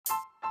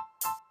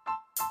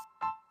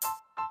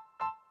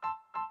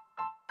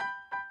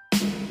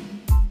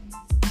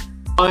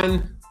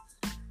everyone.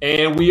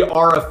 And we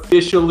are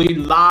officially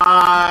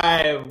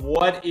live.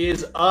 What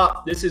is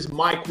up? This is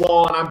Mike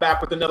Wall, and I'm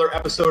back with another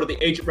episode of the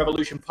Agent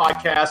Revolution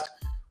podcast,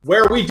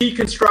 where we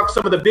deconstruct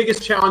some of the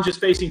biggest challenges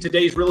facing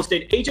today's real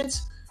estate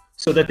agents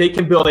so that they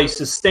can build a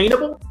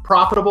sustainable,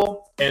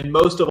 profitable, and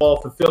most of all,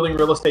 fulfilling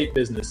real estate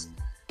business.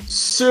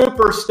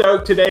 Super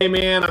stoked today,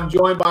 man. I'm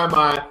joined by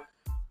my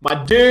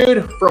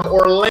dude from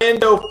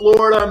Orlando,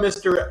 Florida,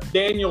 Mr.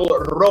 Daniel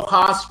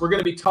Rojas. We're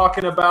going to be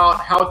talking about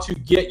how to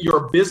get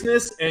your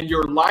business and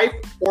your life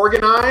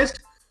organized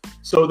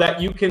so that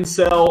you can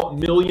sell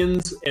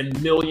millions and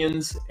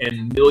millions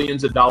and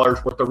millions of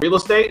dollars worth of real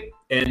estate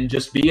and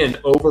just be an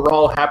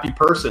overall happy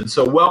person.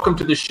 So welcome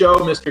to the show,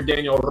 Mr.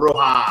 Daniel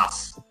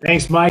Rojas.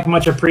 Thanks, Mike.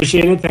 Much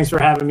appreciated. Thanks for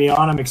having me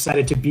on. I'm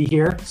excited to be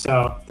here.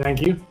 So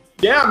thank you.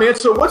 Yeah, man.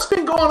 So what's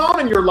been going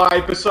on in your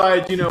life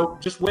besides,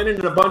 just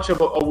winning a bunch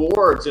of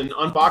awards and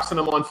unboxing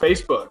them on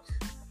Facebook?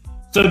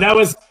 So that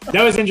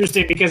was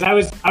interesting because I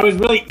was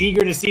really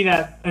eager to see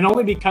that, and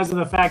only because of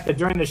the fact that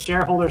during the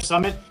shareholder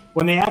summit,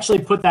 when they actually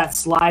put that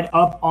slide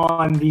up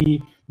on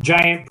the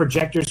giant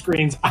projector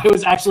screens, I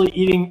was actually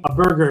eating a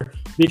burger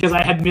because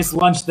I had missed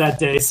lunch that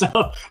day. So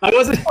I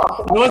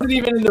wasn't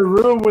even in the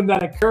room when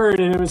that occurred,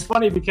 and it was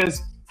funny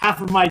because half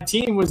of my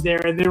team was there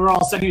and they were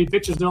all sending me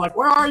pictures. They're like,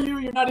 "Where are you?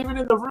 You're not even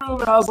in the room."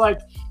 And I was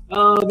like,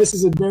 "Oh, this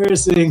is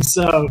embarrassing."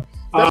 So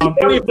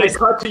funny if they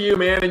cut to you,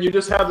 man, and you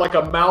just had like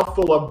a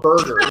mouthful of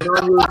burger. And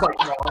you were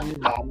like,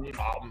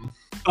 nom.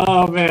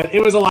 Oh man,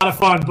 it was a lot of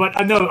fun. But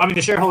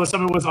the shareholder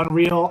summit was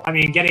unreal. I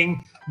mean,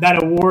 getting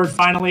that award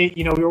finally,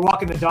 we were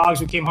walking the dogs.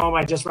 We came home.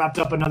 I just wrapped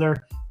up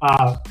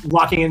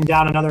locking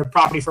down another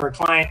property for a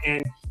client,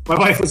 and my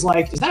wife was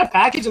like, "Is that a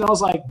package?" And I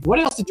was like, "What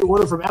else did you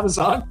order from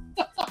Amazon?"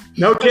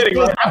 No kidding.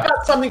 I've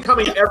got something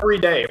coming every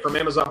day from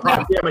Amazon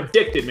Prime. Yeah. I'm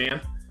addicted, man.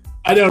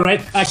 I know,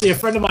 right? Actually, a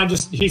friend of mine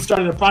he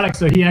started a product,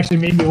 so he actually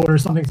made me order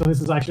something. So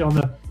this is actually on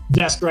the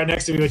desk right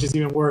next to me, which is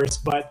even worse.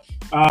 But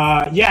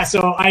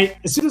so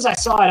as soon as I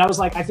saw it, I was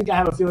like, I think I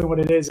have a feeling what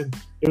it is. And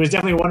it was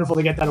definitely wonderful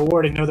to get that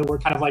award and know that we're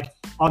kind of like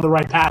on the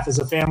right path as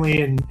a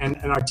family and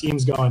our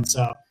team's going.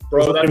 So it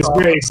was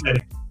very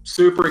exciting.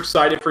 Super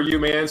excited for you,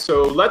 man.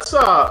 So let's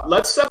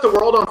set the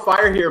world on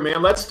fire here,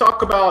 man. Let's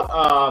talk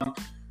about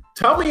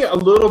tell me a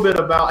little bit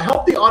about,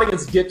 help the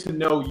audience get to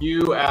know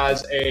you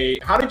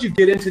how did you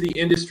get into the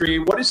industry?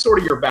 What is sort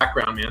of your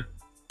background, man?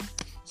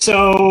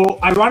 So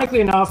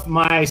ironically enough,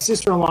 my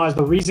sister-in-law is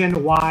the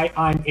reason why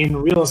I'm in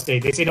real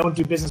estate. They say don't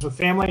do business with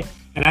family,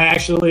 and I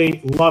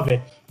actually love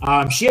it.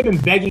 She had been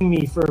begging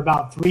me for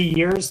about 3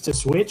 years to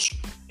switch,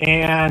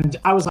 and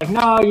I was like,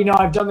 no,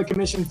 I've done the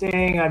commission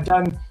thing. I've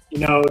done,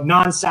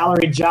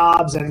 non-salary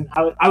jobs, and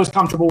I was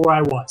comfortable where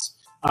I was.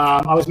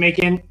 I was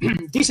making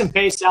decent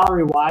pay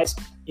salary-wise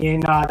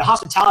in the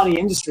hospitality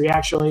industry,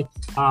 actually.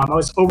 I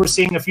was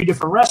overseeing a few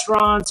different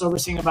restaurants,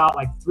 overseeing about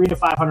like 300 to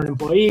 500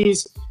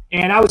 employees,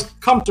 and I was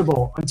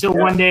comfortable until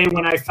one day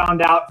when I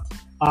found out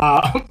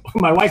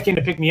my wife came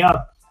to pick me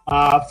up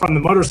from the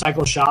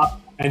motorcycle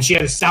shop, and she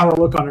had a sour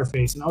look on her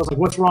face. And I was like,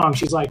 "What's wrong?"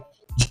 She's like,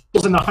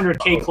 "Jill's in the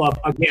 100K club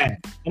again."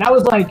 And I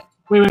was like,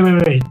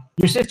 wait.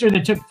 Your sister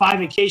that took 5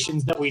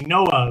 vacations that we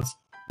know of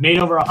made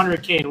over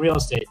 100K in real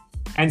estate.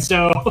 And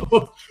so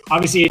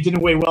obviously it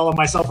didn't weigh well on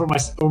myself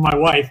or my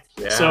wife.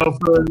 Yeah. So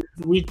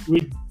we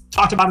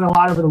talked about it a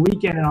lot over the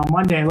weekend, and on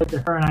Monday I looked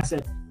at her and I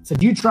said,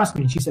 "Do you trust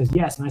me?" And she says,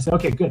 "Yes." And I said,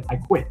 "Okay, good. I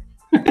quit."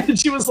 And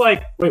she was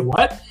like, "Wait,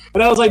 what?"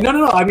 And I was like,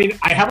 no. I mean,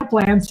 I have a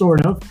plan,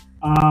 sort of,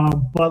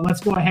 but let's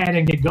go ahead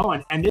and get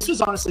going. And this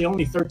was honestly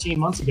only 13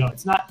 months ago.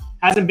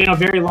 Hasn't been a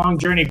very long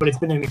journey, but it's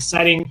been an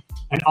exciting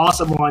and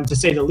awesome one, to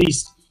say the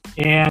least.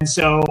 And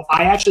so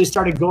I actually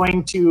started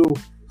going to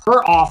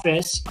her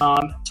office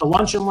to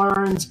lunch and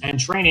learns and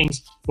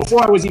trainings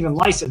before I was even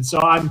licensed. So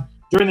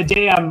during the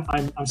day,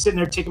 I'm sitting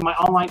there taking my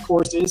online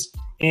courses,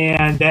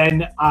 and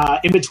then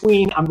in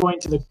between, I'm going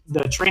to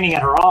the training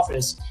at her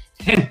office.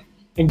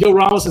 And Gil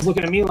Ramos is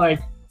looking at me like,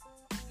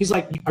 he's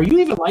like, "Are you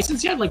even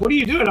licensed yet? Like, what are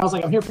you doing?" I was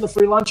like, "I'm here for the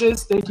free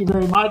lunches. Thank you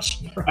very much.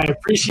 I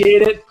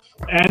appreciate it."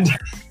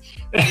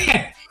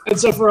 And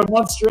so for a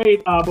month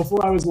straight,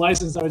 before I was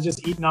licensed, I was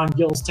just eating on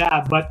Gil's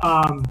tab. But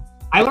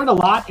I learned a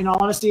lot, in all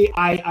honesty.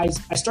 I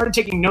started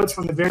taking notes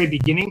from the very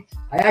beginning.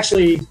 I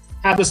actually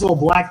have this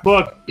little black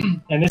book,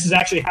 and this is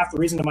actually half the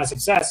reason to my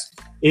success,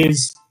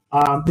 is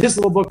this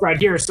little book right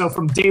here. So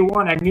from day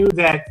one, I knew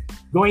that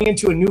going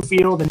into a new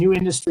field, a new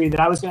industry, that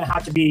I was going to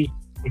have to be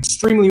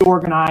extremely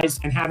organized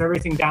and have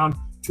everything down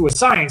to a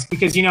science.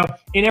 Because, in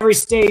every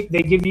state,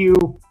 they give you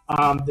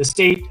the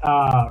state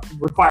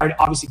required,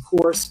 obviously,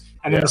 course,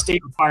 and then the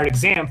state required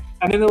exam.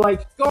 And then they're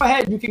like, "Go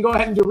ahead, you can go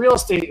ahead and do real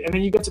estate." And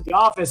then you get to the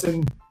office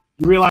and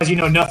you realize you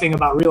know nothing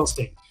about real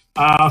estate.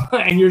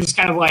 And you're just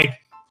kind of like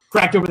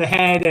cracked over the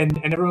head, and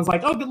everyone's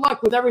like, "Oh, good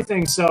luck with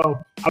everything." So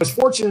I was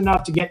fortunate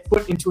enough to get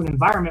put into an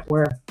environment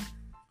where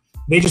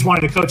they just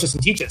wanted to coach us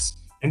and teach us.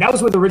 And that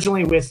was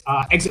originally with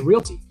Exit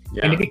Realty.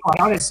 Yeah. And to be quite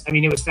honest, I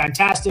mean, it was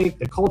fantastic.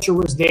 The culture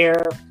was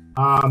there.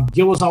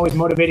 Gil was always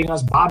motivating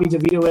us. Bobby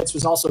Davidowitz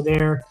was also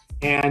there.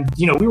 And,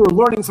 we were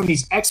learning from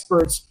these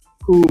experts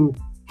who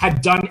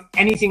had done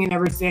anything and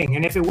everything.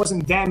 And if it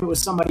wasn't them, it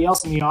was somebody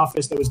else in the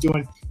office that was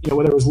doing,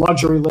 whether it was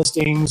luxury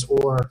listings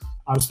or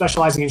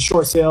specializing in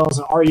short sales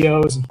and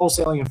REOs and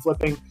wholesaling and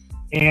flipping.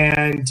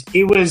 And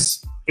it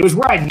was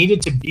where I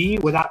needed to be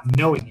without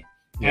knowing it.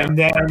 Yeah. And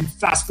then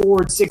fast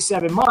forward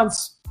 6-7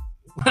 months,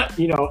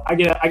 I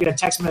get a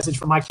text message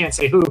from I can't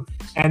say who,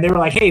 and they were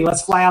like, "Hey,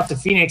 let's fly out to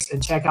Phoenix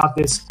and check out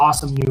this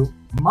awesome new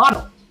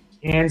model."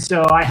 And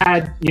so I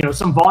had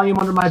some volume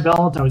under my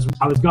belt. I was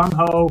gung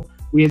ho.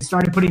 We had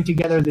started putting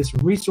together this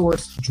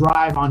resource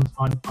drive on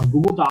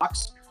Google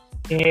Docs,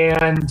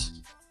 and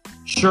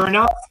sure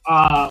enough,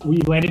 we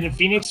landed in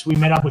Phoenix. We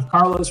met up with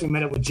Carlos. We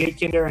met up with Jake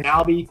Kinder and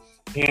Albie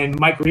and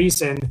Mike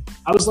Reese. And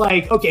I was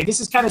like, okay, this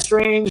is kind of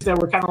strange that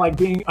we're kind of like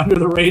being under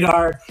the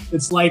radar.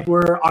 It's like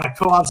we're on a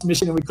co-ops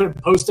mission and we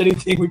couldn't post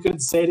anything. We couldn't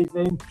say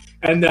anything.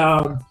 And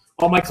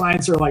all my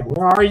clients are like,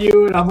 where are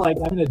you? And I'm like,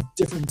 I'm in a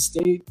different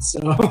state.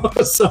 So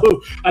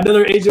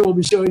another agent will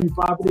be showing you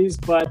properties.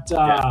 But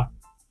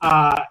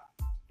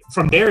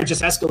from there, it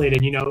just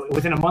escalated.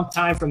 Within a month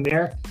time from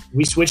there,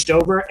 we switched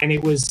over, and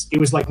it was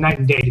like night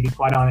and day, to be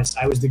quite honest.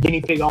 I was the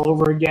guinea pig all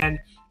over again.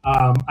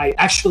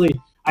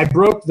 I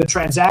broke the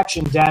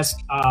transaction desk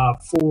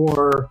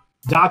for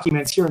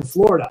documents here in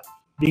Florida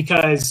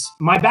because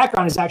my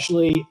background is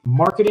actually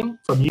marketing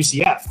from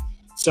UCF.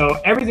 So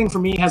everything for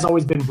me has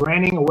always been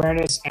branding,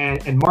 awareness,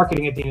 and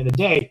marketing at the end of the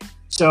day.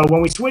 So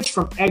when we switched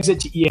from Exit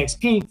to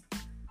EXP,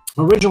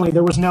 originally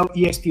there was no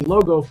EXP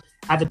logo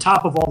at the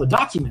top of all the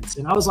documents.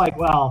 And I was like,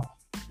 well,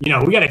 we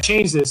got to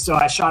change this. So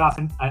I shot off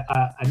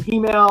an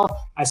email.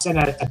 I sent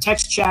a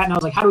text chat, and I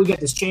was like, how do we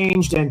get this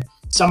changed? And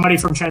somebody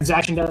from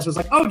Transaction Desk was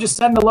like, oh, just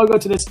send the logo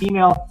to this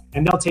email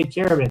and they'll take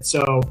care of it.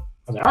 So I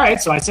was like, all right.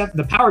 So I sent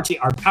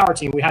our power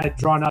team. We had it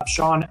drawn up.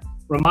 Sean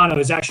Romano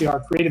is actually our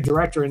creative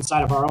director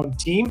inside of our own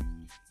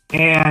team.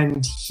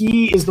 And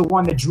he is the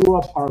one that drew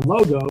up our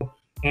logo.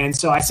 And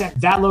so I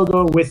sent that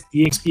logo with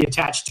EXP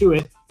attached to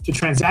it to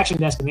Transaction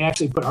Desk, and they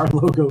actually put our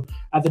logo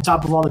at the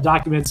top of all the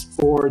documents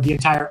for the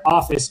entire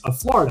office of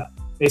Florida.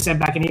 They sent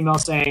back an email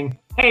saying,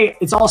 hey,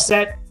 it's all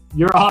set.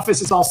 Your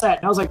office is all set.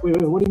 And I was like, wait,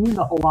 what do you mean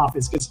the whole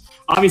office? Because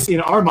obviously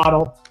in our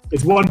model,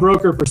 it's one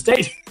broker per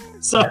state.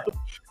 So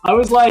I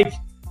was like,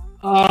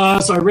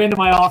 so I ran to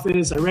my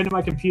office. I ran to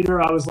my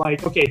computer. I was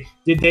like, okay,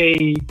 did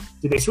they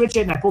switch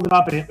it? And I pulled it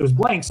up and it was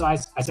blank. So I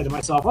said to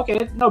myself,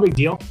 okay, no big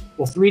deal.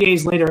 Well, 3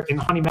 days later in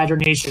the Honey Badger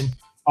Nation,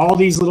 all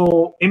these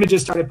little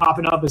images started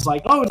popping up. It's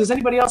like, oh, does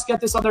anybody else get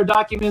this on their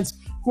documents?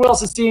 Who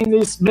else is seeing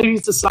this? Maybe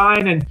it's a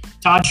sign. And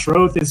Todd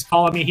Schroth is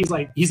calling me. He's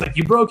like,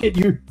 you broke it.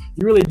 You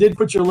really did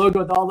put your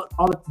logo at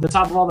the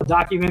top of all the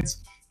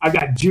documents. I've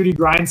got Judy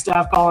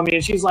Grindstaff calling me,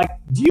 and she's like,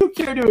 do you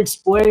care to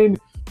explain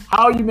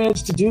how you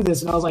managed to do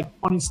this? And I was like,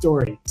 funny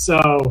story.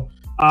 So,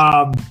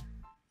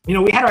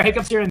 we had our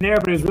hiccups here and there,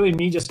 but it was really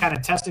me just kind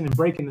of testing and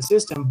breaking the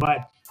system.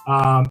 But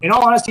in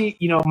all honesty,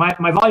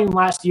 my volume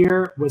last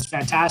year was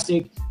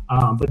fantastic.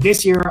 But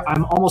this year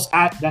I'm almost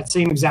at that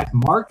same exact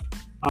mark.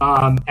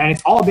 And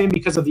it's all been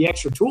because of the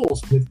extra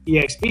tools with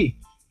EXP.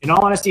 In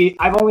all honesty,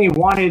 I've only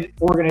wanted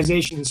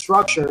organization and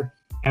structure.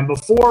 And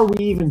before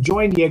we even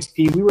joined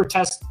EXP, we were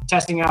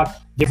testing out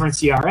different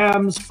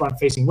CRMs,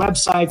 front-facing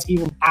websites,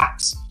 even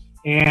apps.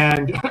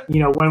 And,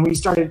 when we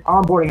started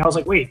onboarding, I was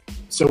like, wait,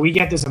 so we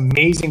get this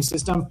amazing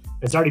system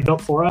that's already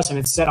built for us and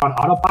it's set on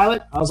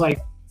autopilot? I was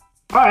like,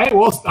 all right,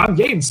 well, I'm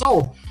getting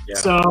sold. Yeah.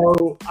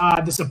 So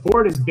the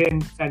support has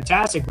been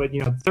fantastic, but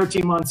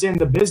 13 months in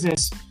the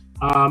business,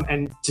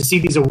 and to see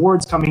these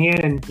awards coming in,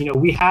 and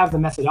we have the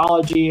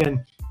methodology,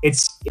 and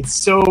it's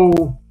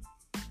so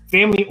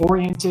family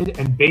oriented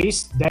and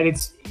based that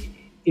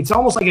it's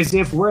almost like as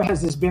if where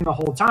has this been the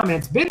whole time? And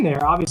it's been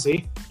there,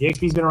 obviously.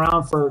 EXP's been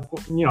around for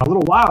a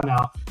little while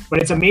now, but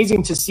it's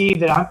amazing to see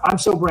that I'm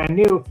so brand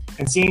new,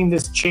 and seeing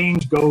this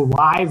change go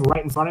live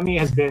right in front of me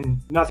has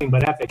been nothing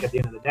but epic at the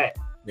end of the day.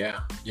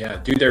 Yeah,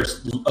 dude,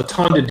 there's a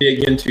ton to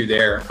dig into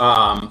there.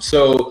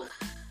 So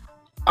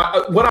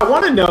what I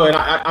want to know, and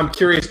I'm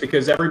curious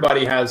because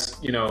everybody has,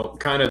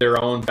 kind of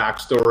their own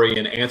backstory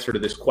and answer to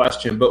this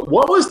question, but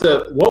what was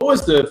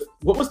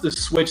the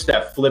switch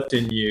that flipped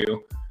in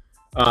you,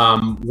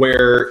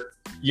 where,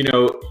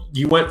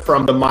 you went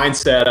from the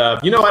mindset of,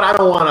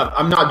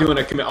 I'm not doing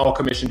a all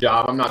commission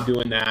job. I'm not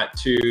doing that,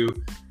 to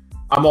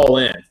I'm all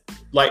in,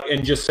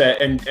 and just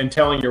said, and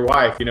telling your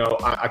wife,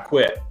 I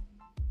quit.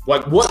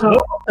 Like what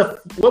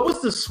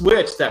was the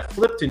switch that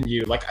flipped in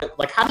you? Like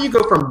how do you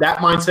go from that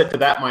mindset to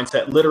that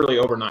mindset literally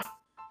overnight?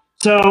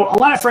 So a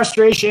lot of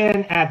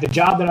frustration at the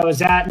job that I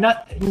was at.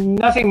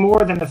 Nothing more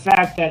than the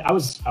fact that I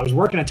was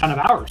working a ton of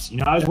hours.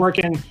 I was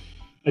working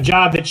a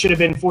job that should have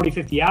been 40,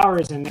 50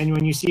 hours. And then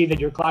when you see that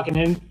you're clocking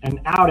in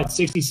and out at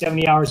 60,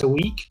 70 hours a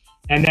week,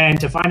 and then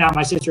to find out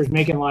my sister's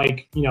making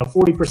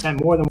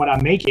 40% more than what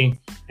I'm making,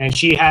 and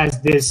she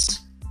has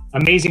this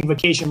amazing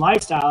vacation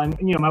lifestyle. And,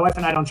 my wife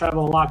and I don't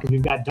travel a lot because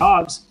we've got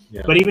dogs,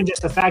 but even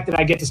just the fact that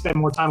I get to spend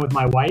more time with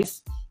my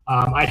wife,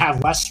 I'd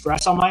have less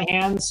stress on my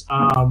hands.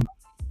 And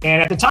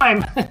at the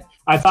time,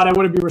 I thought I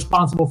wouldn't be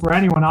responsible for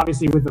anyone,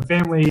 obviously with the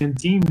family and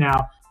team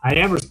now, I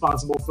am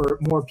responsible for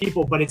more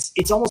people, but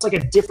it's almost like a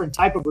different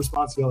type of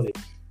responsibility.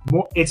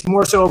 It's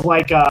more so of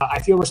like I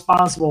feel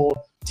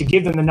responsible to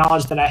give them the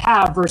knowledge that I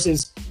have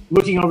versus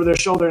looking over their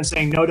shoulder and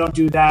saying, no, don't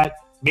do that.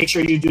 Make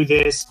sure you do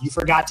this. You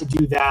forgot to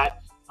do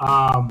that.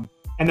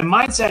 And the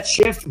mindset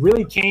shift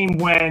really came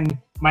when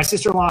my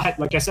sister-in-law had,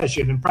 like I said, she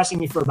had been pressing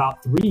me for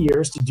about 3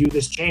 years to do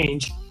this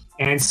change,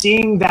 and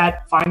seeing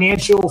that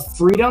financial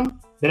freedom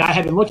that I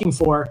had been looking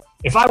for.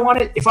 If I had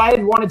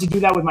wanted to do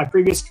that with my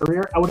previous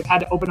career, I would have had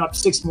to open up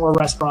 6 more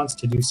restaurants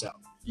to do so.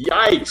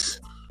 Yikes.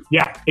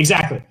 Yeah,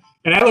 exactly.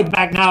 And I look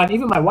back now, and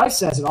even my wife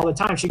says it all the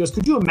time. She goes,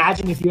 could you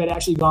imagine if you had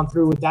actually gone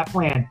through with that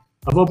plan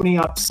of opening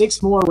up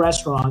 6 more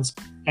restaurants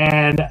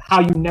and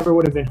how you never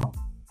would have been home?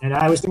 And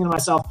I was thinking to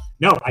myself,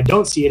 no, I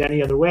don't see it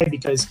any other way,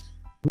 because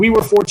we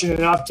were fortunate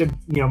enough to,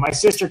 my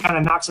sister kind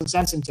of knocked some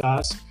sense into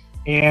us,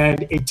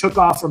 and it took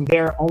off from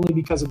there only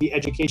because of the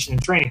education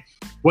and training.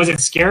 Was it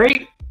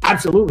scary?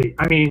 Absolutely.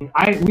 I mean,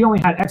 we only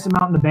had X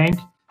amount in the bank,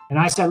 and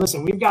I said,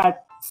 listen, we've got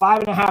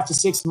 5.5 to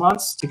 6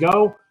 months to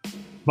go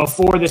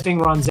before this thing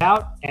runs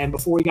out and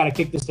before we got to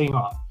kick this thing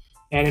off.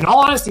 And in all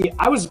honesty,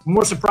 I was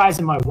more surprised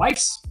in my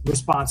wife's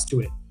response to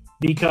it,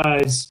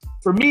 because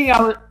for me,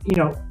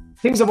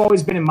 things have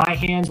always been in my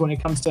hands when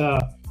it comes to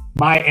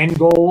my end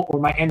goal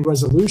or my end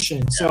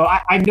resolution. So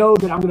I know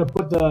that I'm going to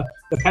put the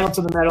pedal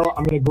to the metal,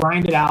 I'm going to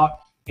grind it out,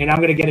 and I'm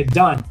going to get it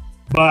done.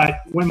 But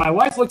when my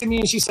wife looked at me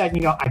and she said,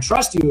 I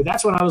trust you,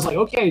 that's when I was like,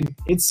 okay,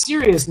 it's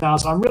serious now,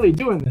 so I'm really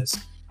doing this.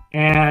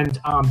 And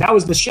that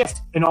was the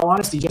shift, in all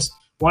honesty, just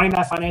wanting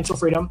that financial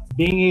freedom,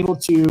 being able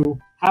to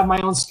have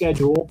my own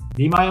schedule,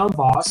 be my own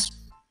boss,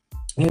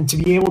 and to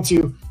be able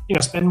to,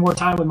 spend more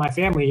time with my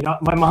family.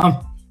 My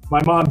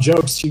mom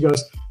jokes, she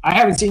goes, I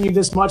haven't seen you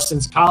this much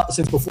since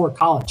before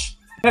college.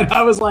 And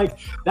I was like,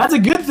 that's a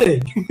good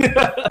thing.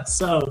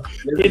 So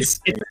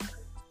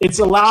it's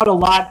allowed a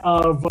lot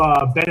of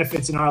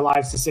benefits in our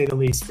lives, to say the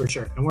least, for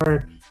sure. And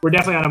we're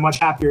definitely on a much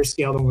happier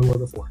scale than we were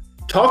before.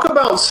 Talk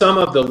about some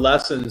of the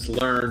lessons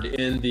learned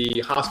in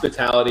the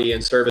hospitality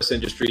and service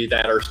industry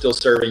that are still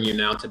serving you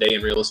now today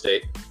in real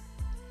estate.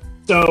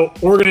 So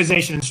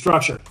organization and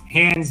structure,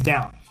 hands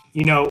down.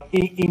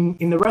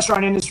 In the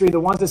restaurant industry, the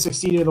ones that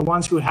succeed are the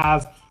ones who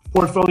have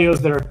portfolios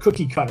that are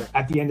cookie cutter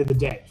at the end of the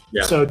day.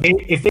 Yeah. So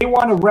if they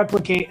want to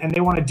replicate and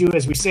they want to do,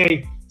 as we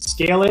say,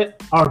 scale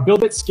it or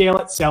build it, scale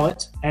it, sell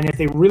it. And if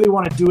they really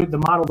want to do it, the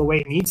model the way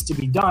it needs to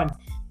be done,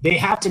 they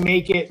have to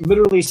make it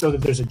literally so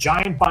that there's a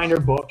giant binder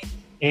book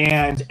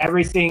and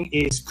everything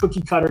is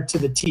cookie cutter to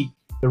the T.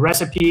 The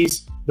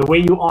recipes, the way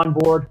you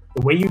onboard,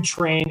 the way you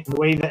train, and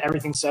the way that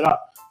everything's set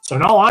up. So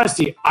in all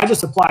honesty, I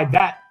just applied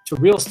that to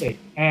real estate,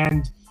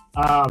 and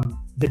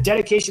the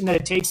dedication that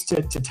it takes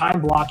to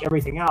time block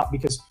everything out,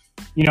 because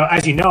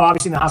as you know,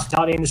 obviously in the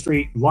hospitality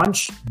industry,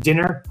 lunch,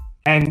 dinner,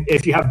 and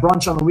if you have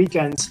brunch on the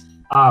weekends,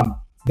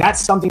 that's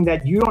something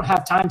that you don't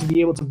have time to be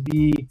able to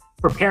be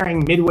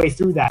preparing midway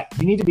through that.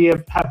 You need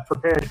to have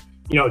prepared,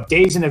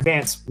 days in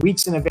advance,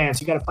 weeks in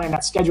advance. You got to plan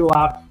that schedule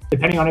out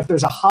depending on if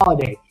there's a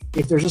holiday,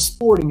 if there's a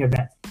sporting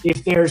event,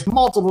 if there's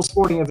multiple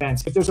sporting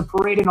events, if there's a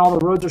parade and all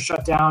the roads are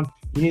shut down.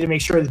 You need to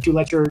make sure that you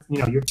let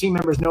your team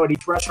members know at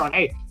each restaurant,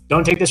 hey,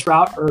 don't take this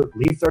route or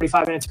leave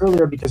 35 minutes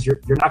earlier because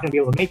you're not going to be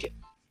able to make it.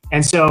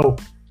 And so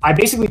I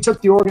basically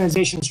took the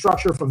organization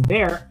structure from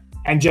there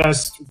and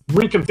just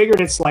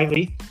reconfigured it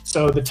slightly.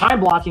 So the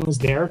time blocking is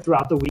there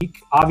throughout the week.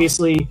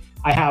 Obviously,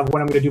 I have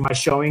when I'm going to do my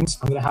showings.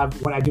 I'm going to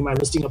have when I do my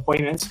listing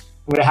appointments.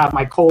 I'm going to have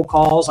my cold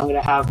calls. I'm going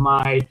to have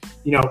my,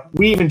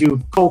 we even do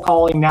cold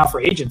calling now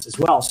for agents as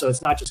well. So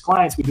it's not just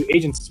clients. We do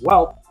agents as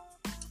well.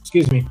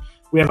 Excuse me.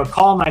 We have a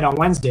call night on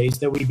Wednesdays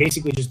that we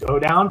basically just go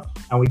down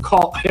and we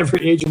call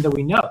every agent that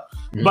we know.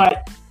 Mm-hmm.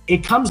 But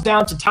it comes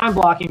down to time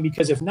blocking,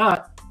 because if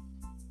not,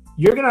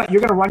 you're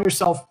gonna run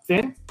yourself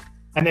thin,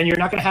 and then you're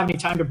not gonna have any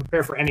time to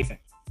prepare for anything.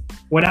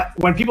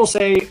 When people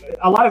say,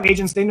 a lot of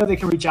agents, they know they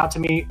can reach out to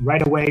me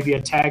right away via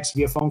text,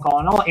 via phone call,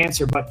 and I'll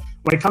answer. But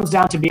when it comes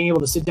down to being able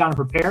to sit down and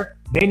prepare,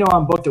 they know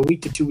I'm booked a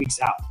week to 2 weeks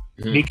out.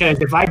 Mm-hmm. Because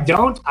if I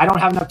don't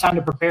have enough time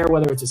to prepare,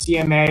 whether it's a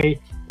CMA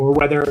or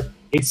whether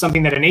it's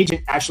something that an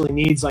agent actually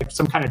needs, like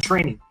some kind of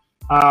training.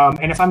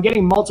 And if I'm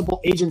getting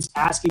multiple agents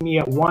asking me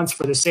at once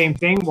for the same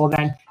thing, well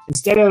then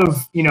instead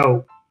of,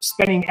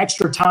 spending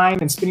extra time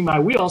and spinning my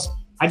wheels,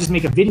 I just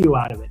make a video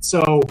out of it.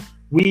 So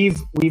we've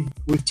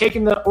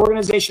taken the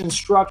organization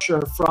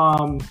structure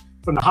from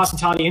the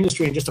hospitality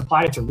industry and just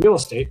applied it to real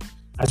estate,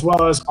 as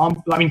well as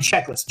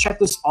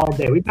checklists all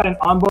day. We've got an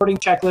onboarding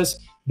checklist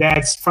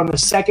that's from the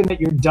second that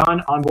you're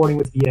done onboarding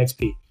with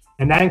eXp.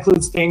 And that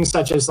includes things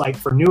such as, like,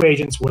 for new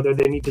agents, whether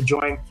they need to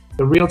join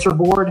the realtor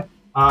board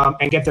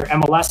and get their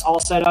MLS all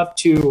set up,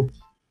 to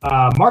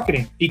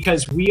marketing,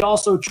 because we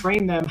also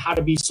train them how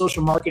to be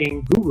social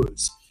marketing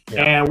gurus.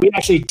 Yeah. And we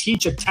actually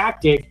teach a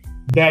tactic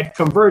that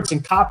converts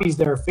and copies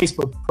their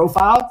Facebook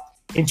profile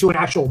into an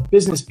actual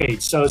business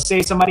page. So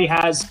say somebody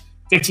has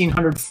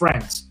 1,500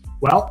 friends.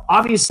 Well,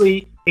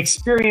 obviously,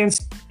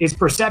 experience is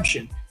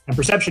perception. And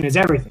perception is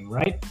everything,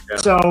 right? Yeah.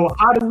 So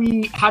how do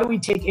we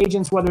take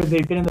agents, whether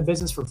they've been in the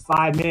business for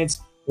 5 minutes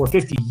or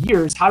 50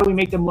 years, how do we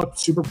make them look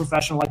super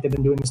professional like they've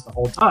been doing this the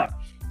whole time?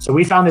 So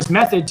we found this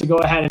method to go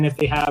ahead, and if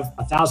they have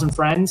 1,000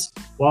 friends,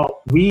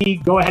 well, we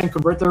go ahead and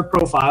convert their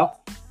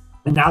profile,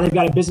 and now they've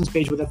got a business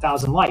page with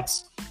 1,000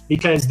 likes,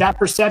 because that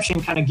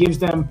perception kind of gives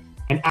them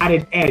an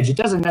added edge. It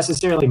doesn't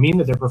necessarily mean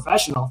that they're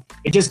professional.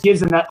 It just gives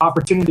them that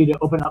opportunity to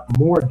open up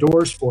more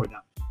doors for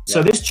them. Yeah.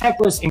 So this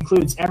checklist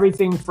includes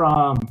everything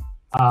from,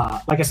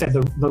 like I said,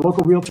 the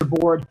local realtor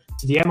board,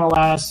 to the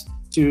MLS,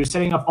 to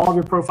setting up all of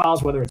your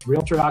profiles, whether it's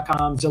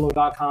realtor.com,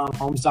 Zillow.com,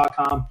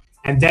 homes.com,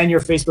 and then your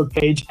Facebook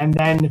page. And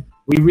then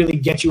we really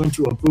get you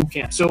into a boot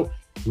camp. So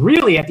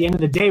really, at the end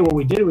of the day, what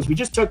we did was we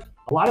just took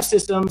a lot of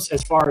systems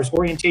as far as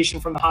orientation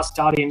from the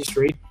hospitality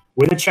industry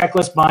with a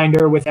checklist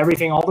binder, with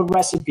everything, all the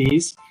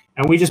recipes,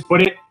 and we just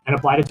put it and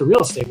applied it to real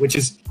estate, which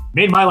has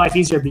made my life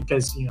easier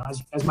because, you know,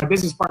 as my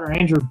business partner,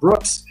 Andrew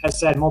Brooks, has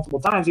said multiple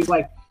times, he's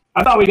like,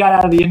 I thought we got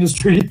out of the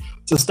industry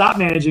to stop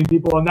managing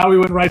people, and now we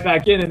went right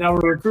back in, and now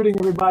we're recruiting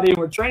everybody and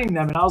we're training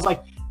them. And I was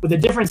like, but the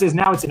difference is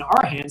now it's in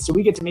our hands, so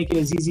we get to make it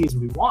as easy as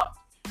we want.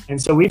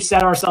 And so we've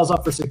set ourselves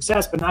up for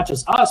success, but not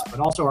just us, but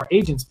also our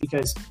agents,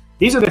 because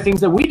these are the things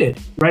that we did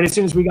right as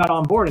soon as we got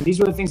on board. And these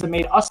were the things that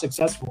made us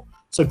successful.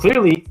 So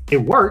clearly it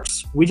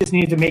works. We just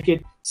needed to make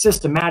it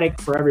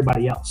systematic for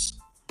everybody else.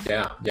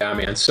 Yeah,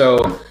 man.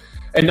 So,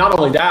 and not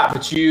only that,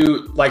 but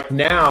you, like,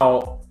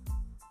 now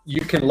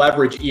you can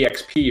leverage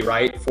EXP,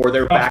 right, for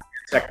their back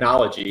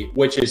technology,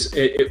 which is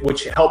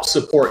which helps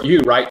support you,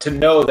 right, to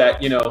know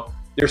that, you know,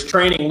 there's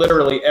training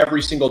literally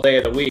every single day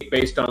of the week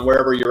based on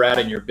wherever you're at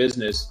in your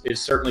business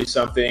is certainly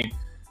something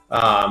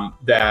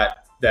that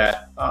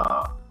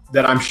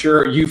I'm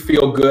sure you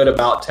feel good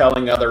about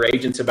telling other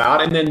agents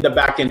about. And then the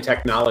back end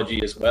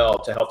technology as well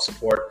to help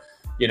support,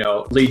 you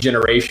know, lead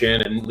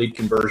generation and lead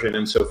conversion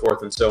and so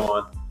forth and so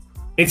on.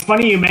 It's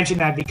funny you mentioned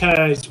that,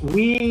 because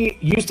we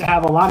used to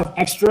have a lot of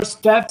extra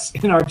steps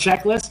in our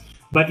checklist,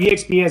 but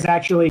EXP has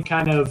actually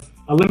kind of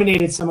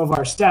eliminated some of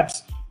our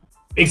steps.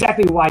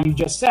 Exactly why you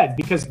just said,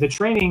 because the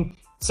training,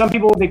 some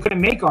people, they couldn't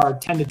make our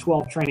 10 to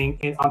 12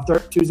 training on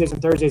Tuesdays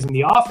and Thursdays in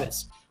the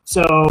office.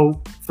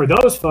 So for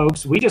those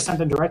folks, we just sent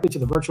them directly to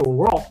the virtual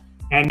world,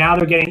 and now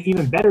they're getting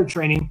even better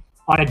training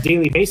on a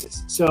daily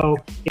basis. So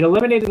it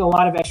eliminated a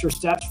lot of extra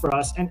steps for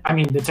us. And I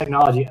mean, the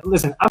technology,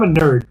 listen, I'm a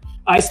nerd.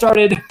 I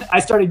started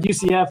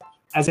UCF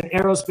as an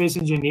aerospace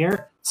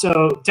engineer.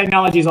 So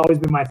technology has always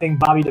been my thing.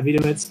 Bobby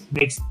Davidovitz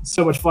makes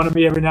so much fun of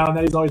me every now and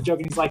then. He's always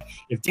joking. He's like,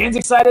 if Dan's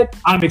excited,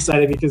 I'm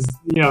excited, because,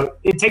 you know,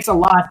 it takes a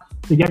lot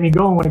to get me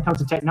going when it comes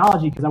to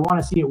technology, because I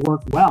want to see it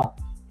work well.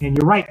 And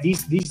you're right.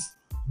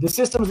 The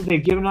systems that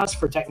they've given us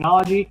for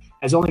technology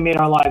has only made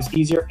our lives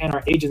easier and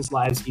our agents'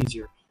 lives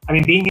easier. I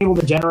mean, being able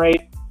to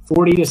generate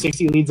 40 to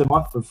 60 leads a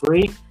month for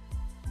free,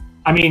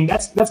 I mean,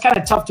 that's kind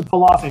of tough to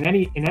pull off in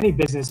any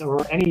business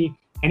or any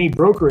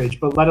brokerage,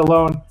 but let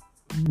alone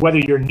whether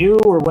you're new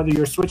or whether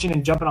you're switching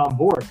and jumping on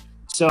board.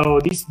 So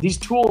these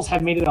tools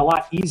have made it a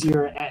lot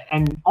easier,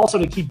 and also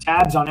to keep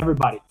tabs on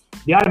everybody.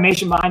 The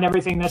automation behind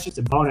everything, that's just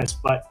a bonus,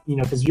 but, you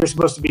know, because you're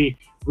supposed to be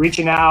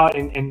reaching out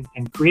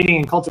and creating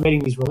and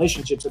cultivating these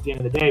relationships at the end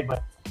of the day.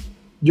 But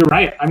you're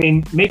right. I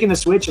mean, making the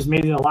switch has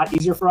made it a lot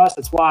easier for us.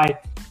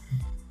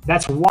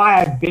 That's why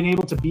I've been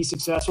able to be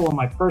successful in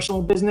my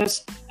personal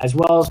business, as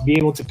well as be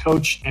able to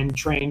coach and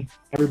train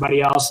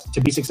everybody else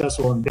to be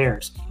successful in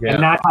theirs, and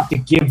not have to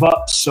give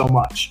up so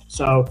much.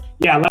 So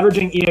yeah,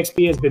 leveraging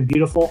EXP has been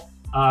beautiful.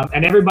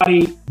 And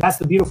everybody, that's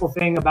the beautiful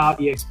thing about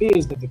EXP,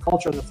 is that the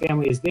culture of the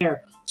family is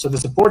there. So the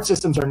support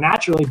systems are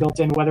naturally built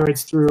in, whether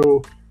it's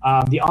through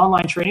the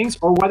online trainings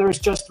or whether it's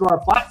just through our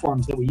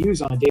platforms that we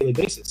use on a daily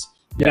basis.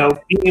 You know,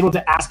 being able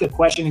to ask a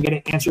question and get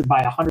it answered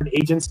by 100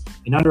 agents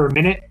in under a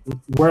minute,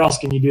 where else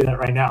can you do that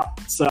right now?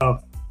 So,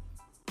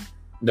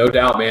 no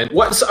doubt, man.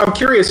 I'm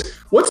curious,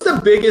 what's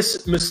the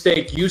biggest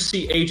mistake you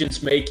see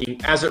agents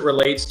making as it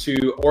relates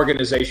to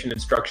organization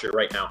and structure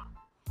right now?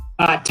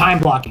 Time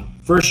blocking,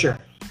 for sure.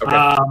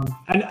 Okay.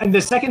 And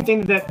the second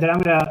thing that I'm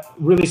going to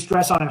really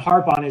stress on and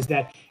harp on is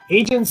that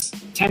agents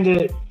tend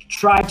to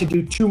try to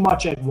do too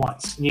much at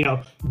once. You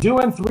know,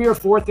 doing 3 or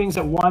 4 things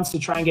at once to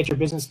try and get your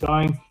business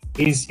going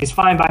is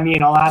fine by me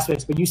in all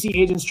aspects, but you see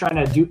agents trying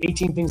to do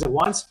 18 things at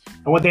once,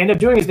 and what they end up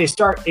doing is they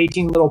start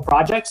 18 little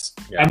projects,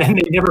 and then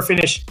they never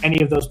finish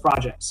any of those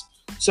projects.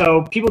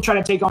 So people try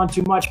to take on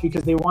too much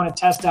because they want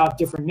to test out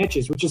different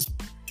niches, which is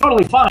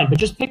totally fine, but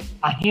just pick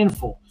a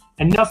handful,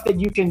 enough that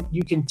you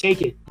can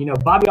take it. You know,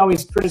 Bobby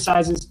always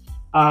criticizes,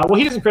 well,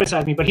 he doesn't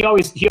criticize me, but he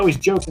always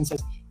jokes and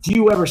says, do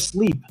you ever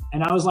sleep?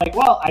 And I was like,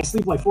 well, I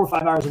sleep like 4 or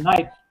 5 hours a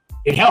night.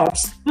 It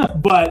helps,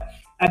 but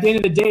at the end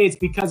of the day, it's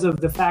because of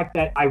the fact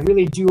that I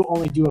really do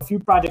only do a few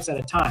projects at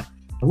a time.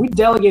 And we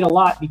delegate a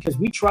lot because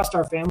we trust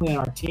our family and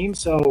our team.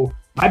 So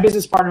my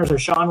business partners are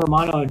Sean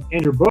Romano and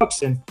Andrew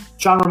Brooks, and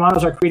Sean Romano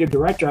is our creative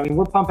director. I mean,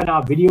 we're pumping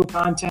out video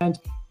content.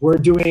 We're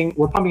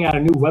pumping out a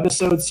new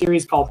webisode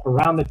series called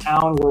Around the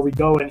Town, where we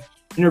go and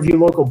interview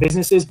local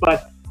businesses.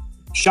 But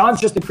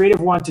Sean's just the creative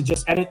one to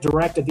just edit,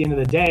 direct at the end of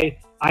the day.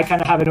 I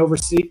kind of have an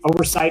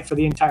oversight for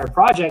the entire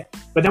project,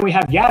 but then we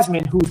have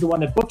Yasmin, who's the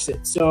one that books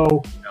it.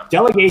 So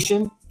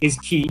delegation is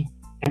key.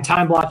 and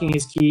time blocking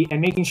is key, and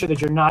making sure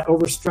that you're not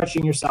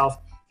overstretching yourself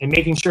and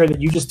making sure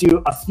that you just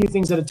do a few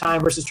things at a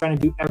time versus trying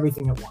to do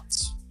everything at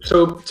once.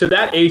 So to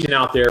that agent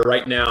out there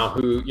right now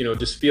who,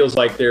 just feels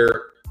like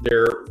their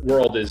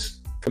world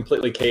is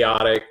completely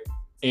chaotic,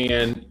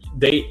 and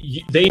they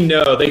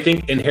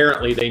think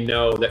inherently they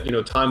know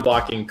that, time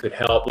blocking could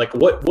help. Like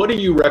what do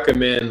you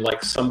recommend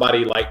like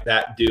somebody like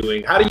that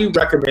doing? How do you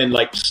recommend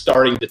like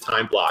starting to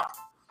time block?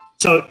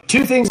 So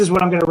 2 things is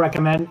what I'm going to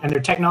recommend, and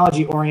they're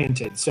technology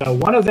oriented. So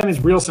one of them is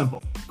real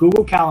simple,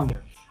 Google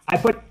Calendar. I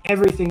put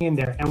everything in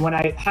there. And when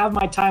I have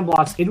my time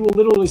blocks, it will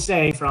literally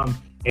say from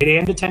 8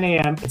 a.m. to 10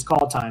 a.m., it's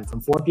call time.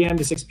 From 4 p.m.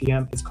 to 6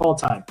 p.m., it's call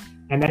time.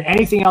 And then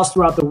anything else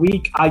throughout the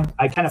week, I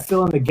kind of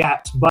fill in the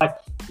gaps.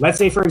 But let's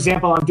say, for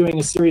example, I'm doing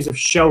a series of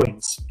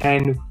showings.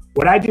 And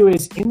what I do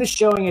is in the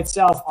showing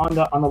itself, on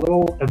the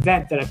little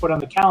event that I put on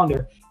the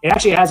calendar, it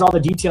actually has all the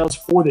details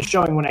for the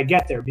showing when I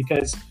get there,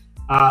 because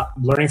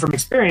learning from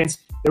experience,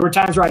 there were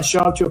times where I'd show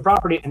up to a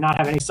property and not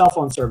have any cell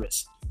phone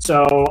service.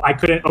 So I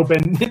couldn't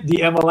open the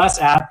MLS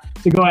app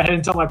to go ahead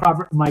and tell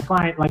my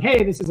client, like,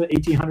 hey, this is an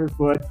 1,800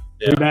 foot,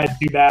 3-bed,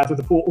 2-bath with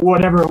a pool,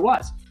 whatever it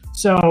was.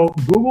 So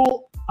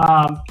Google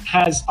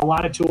has a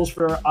lot of tools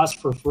for us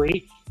for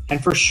free.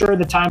 And for sure,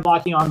 the time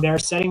blocking on there,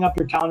 setting up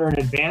your calendar in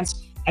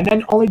advance, and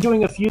then only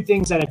doing a few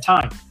things at a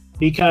time.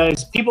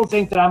 Because people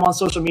think that I'm on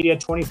social media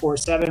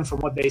 24/7 from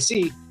what they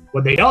see.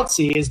 What they don't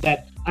see is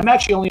that I'm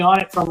actually only on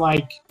it from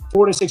like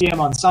 4 to 6 p.m.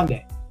 on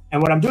Sunday.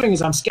 And what I'm doing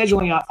is I'm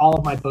scheduling out all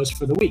of my posts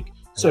for the week.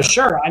 So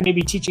sure, I may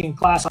be teaching in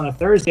class on a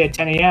Thursday at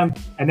 10 a.m.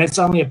 and then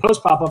suddenly a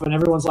post pop up and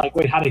everyone's like,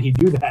 wait, how did he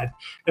do that?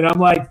 And I'm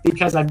like,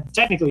 because I'm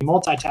technically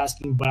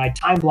multitasking, but I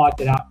time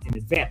blocked it out in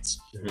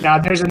advance. Mm-hmm. Now,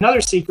 there's another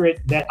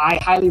secret that I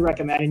highly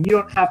recommend, and you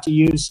don't have to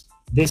use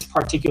this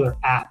particular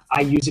app.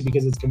 I use it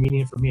because it's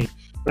convenient for me.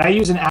 But I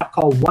use an app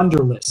called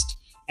Wunderlist.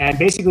 And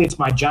basically, it's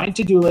my giant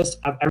to-do list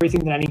of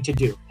everything that I need to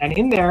do. And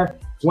in there,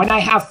 when I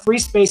have free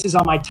spaces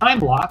on my time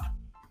block,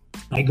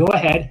 I go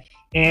ahead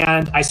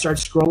and I start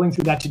scrolling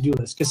through that to-do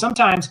list. Because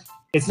sometimes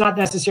it's not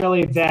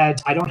necessarily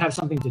that I don't have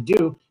something to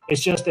do.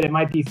 It's just that it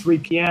might be 3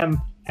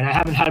 p.m. and I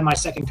haven't had my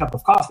second cup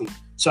of coffee.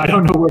 So I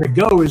don't know where to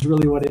go is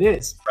really what it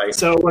is. Right.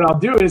 So what I'll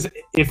do is,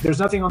 if there's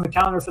nothing on the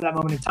calendar for that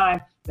moment in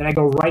time, then I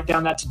go right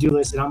down that to-do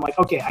list and I'm like,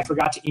 okay, I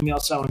forgot to email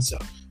so-and-so.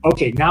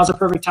 Okay, now's a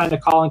perfect time to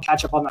call and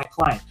catch up on that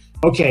client.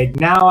 Okay,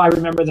 now I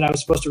remember that I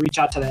was supposed to reach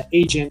out to that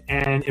agent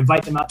and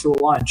invite them out to a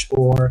lunch,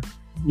 or,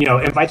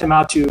 invite them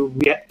out to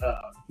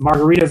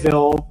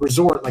Margaritaville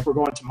Resort like we're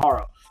going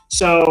tomorrow.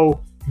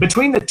 So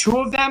between the 2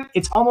 of them,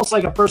 it's almost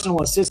like a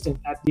personal assistant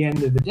at the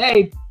end of the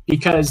day,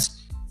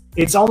 because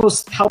it's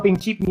almost helping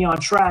keep me on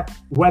track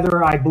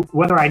whether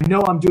I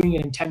know I'm doing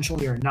it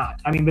intentionally or not.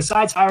 I mean,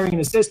 besides hiring an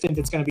assistant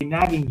that's going to be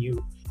nagging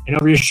you and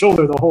over your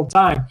shoulder the whole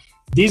time,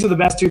 these are the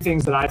best 2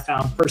 things that I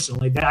found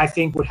personally that I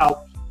think would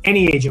help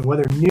any agent,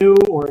 whether new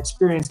or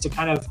experienced, to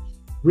kind of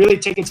really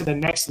take it to the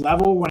next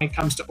level when it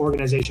comes to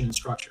organization and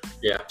structure.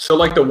 Yeah. So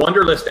like the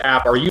Wunderlist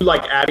app, are you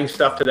like adding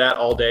stuff to that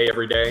all day,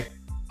 every day?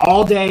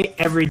 All day,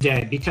 every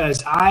day,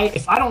 because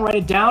if I don't write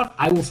it down,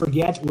 I will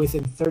forget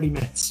within 30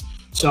 minutes.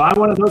 So I'm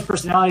one of those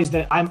personalities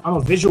that I'm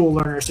a visual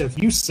learner. So if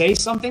you say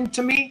something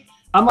to me,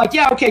 I'm like,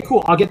 yeah, okay,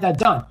 cool, I'll get that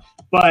done.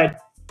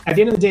 But at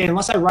the end of the day,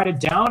 unless I write it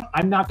down,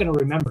 I'm not going to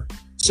remember.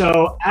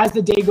 So as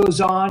the day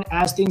goes on,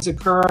 as things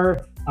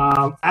occur,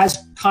 as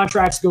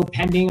contracts go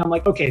pending, I'm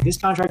like, okay, this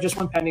contract just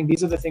went pending.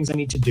 These are the things I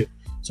need to do.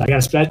 So I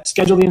got to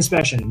schedule the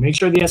inspection, make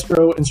sure the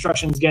escrow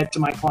instructions get to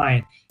my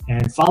client,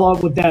 and follow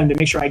up with them to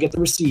make sure I get the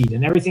receipt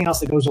and everything else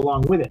that goes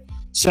along with it.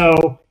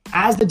 So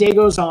as the day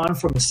goes on,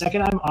 from the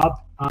second I'm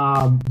up,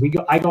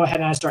 I go ahead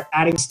and I start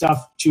adding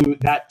stuff to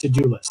that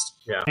to-do list.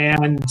 Yeah.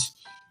 And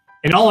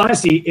in all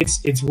honesty,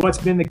 it's what's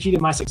been the key to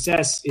my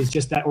success, is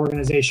just that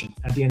organization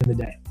at the end of the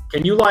day.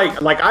 Can you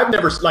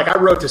I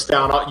wrote this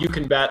down. You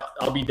can bet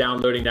I'll be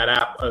downloading that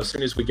app as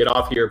soon as we get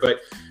off here.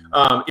 But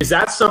is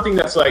that something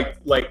that's like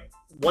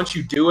once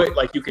you do it,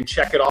 like you can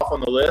check it off on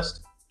the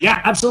list?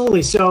 Yeah,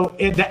 absolutely. So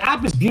the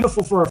app is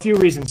beautiful for a few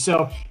reasons.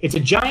 So it's a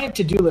giant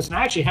to-do list, and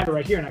I actually have it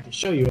right here, and I can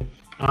show you it.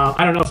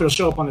 I don't know if it'll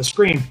show up on the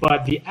screen,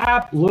 but the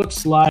app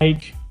looks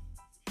like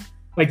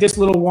this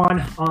little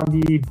one on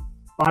the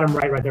bottom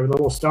right there with a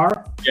little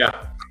star.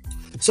 Yeah.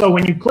 So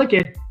when you click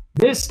it,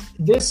 this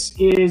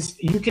is,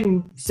 you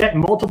can set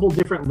multiple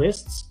different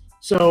lists.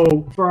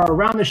 So for our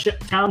Around the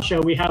Town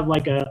show, we have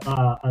like a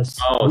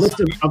list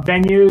of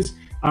venues,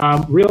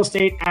 real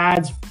estate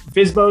ads,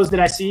 FSBOs that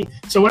I see.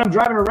 So when I'm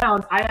driving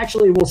around, I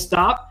actually will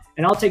stop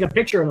and I'll take a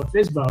picture of a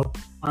FSBO,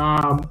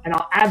 and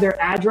I'll add their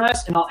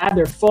address and I'll add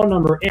their phone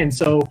number in.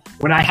 So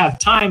when I have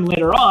time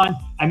later on,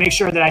 I make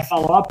sure that I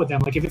follow up with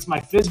them. Like if it's my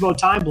FSBO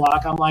time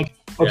block, I'm like,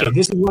 okay,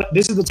 this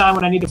is the time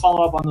when I need to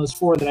follow up on those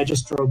 4 that I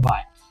just drove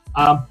by.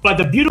 But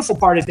the beautiful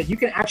part is that you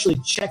can actually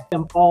check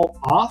them all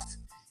off.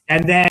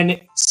 And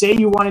then say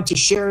you wanted to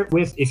share it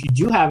with, if you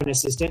do have an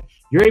assistant,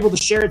 you're able to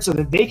share it so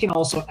that they can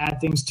also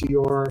add things to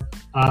your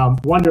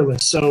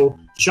Wunderlist. So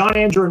Sean,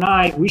 Andrew, and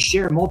I, we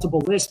share multiple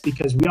lists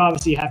because we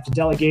obviously have to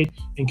delegate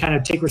and kind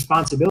of take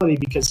responsibility,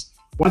 because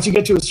once you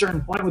get to a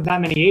certain point with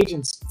that many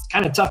agents, it's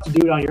kind of tough to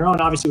do it on your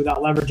own, obviously without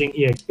leveraging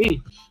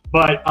EXP.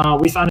 But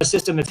we found a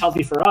system that's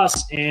healthy for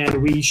us,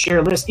 and we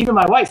share lists. Even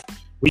my wife,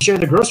 we share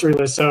the grocery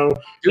list. So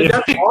dude,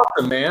 that's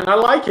awesome, man. I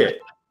like it.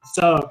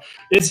 So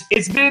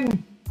it's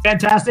been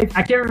fantastic.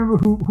 I can't remember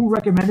who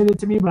recommended it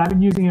to me, but I've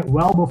been using it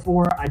well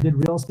before I did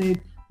real estate.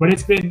 But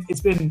it's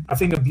been a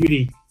thing of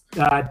beauty,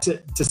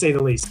 to say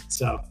the least.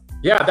 So.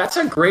 Yeah, that's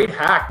a great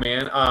hack,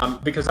 man.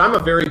 Because I'm a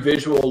very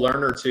visual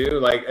learner too.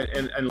 Like,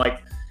 and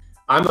like,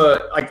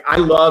 I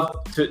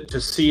love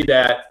to see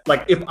that.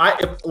 Like, if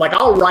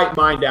I'll write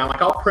mine down.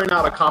 Like, I'll print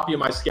out a copy of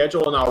my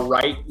schedule and I'll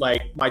write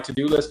like my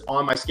to-do list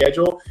on my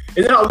schedule,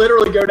 and then I'll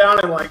literally go down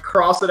and like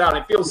cross it out.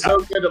 It feels so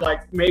good to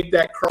like make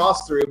that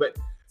cross through, but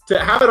to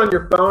have it on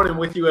your phone and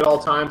with you at all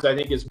times, I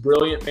think is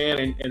brilliant,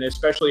 man. And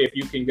especially if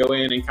you can go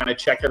in and kind of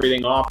check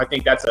everything off, I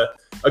think that's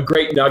a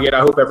great nugget. I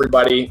hope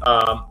everybody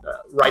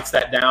writes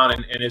that down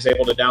and is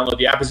able to download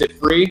the app. Is it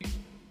free?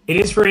 It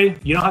is free.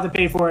 You don't have to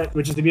pay for it,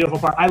 which is the beautiful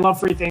part. I love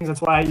free things.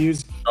 That's why I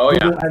use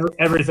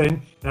everything.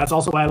 And that's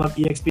also why I love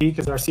EXP,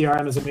 because our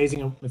CRM is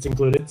amazing and it's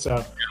included.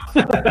 So,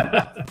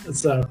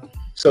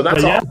 so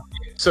that's all.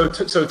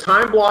 So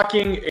time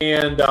blocking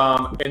and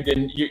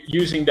then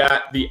using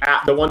the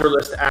app, the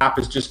Wunderlist app,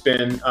 has just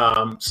been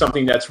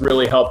something that's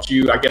really helped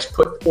you, I guess,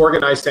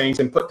 organize things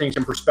and put things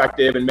in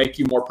perspective and make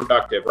you more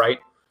productive, right?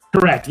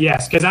 Correct.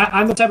 Yes, because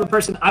I'm the type of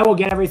person, I will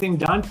get everything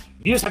done.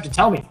 You just have to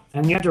tell me,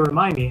 and you have to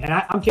remind me. And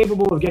I'm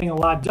capable of getting a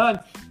lot done.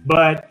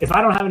 But if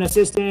I don't have an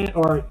assistant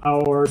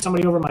or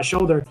somebody over my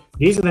shoulder,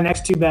 these are the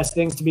next two best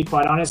things, to be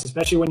quite honest.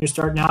 Especially when you're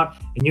starting out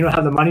and you don't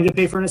have the money to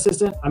pay for an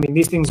assistant. I mean,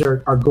 these things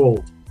are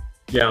gold.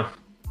 Yeah.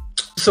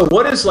 So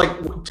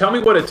tell me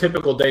what a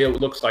typical day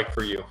looks like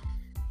for you.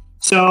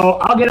 So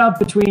I'll get up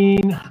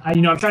between,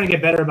 I'm trying to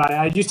get better about it.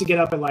 I used to get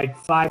up at like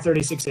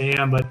 5:30, 6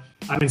 a.m., but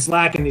I've been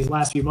slacking these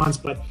last few months.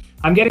 But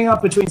I'm getting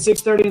up between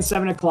 6:30 and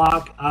 7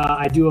 o'clock.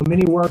 I do a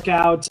mini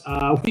workout.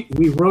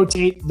 We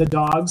rotate the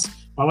dogs.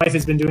 My wife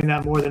has been doing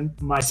that more than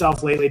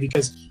myself lately,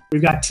 because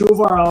we've got two of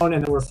our own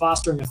and then we're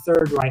fostering a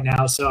third right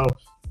now. So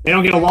they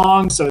don't get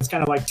along. So it's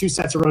kind of like two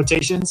sets of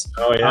rotations.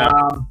 Oh, yeah.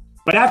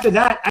 But after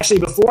that, actually,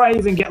 before I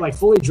even get like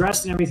fully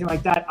dressed and everything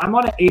like that, I'm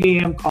on an 8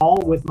 a.m.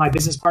 call with my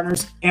business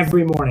partners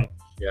every morning.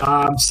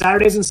 Yeah.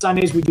 Saturdays and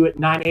Sundays, we do it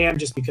 9 a.m.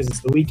 just because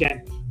it's the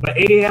weekend. But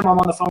 8 a.m., I'm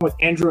on the phone with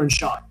Andrew and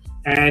Sean.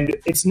 And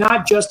it's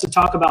not just to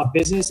talk about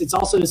business. It's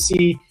also to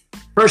see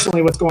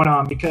personally what's going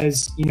on,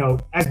 because,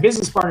 as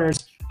business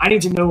partners, I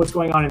need to know what's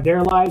going on in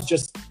their lives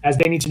just as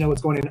they need to know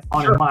what's going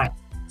on in mine.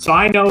 So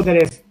I know that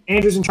if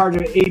Andrew's in charge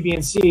of A, B,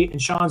 and C,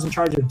 and Sean's in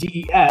charge of D,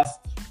 E, F,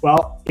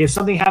 well, if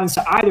something happens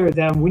to either of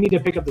them, we need to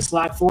pick up the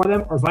slack for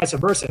them, or vice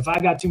versa. If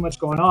I've got too much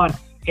going on,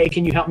 hey,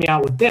 can you help me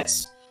out with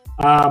this?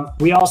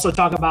 We also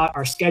talk about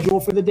our schedule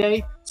for the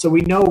day, so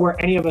we know where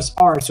any of us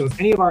are. So if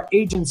any of our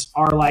agents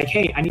are like,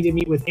 hey, I need to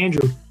meet with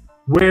Andrew,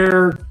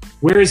 where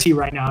is he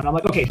right now? And I'm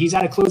like, okay, he's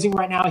at a closing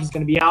right now. He's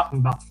going to be out in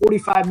about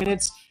 45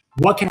 minutes.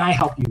 What can I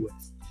help you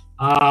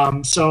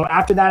with? So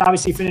after that,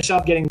 obviously finish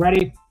up getting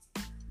ready.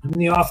 I'm in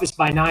the office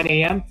by 9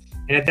 a.m.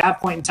 And at that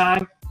point in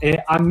time,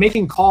 I'm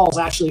making calls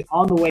actually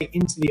on the way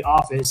into the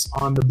office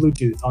on the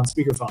Bluetooth, on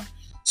speakerphone.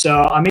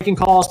 So I'm making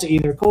calls to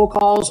either cold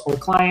calls or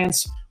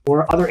clients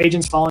or other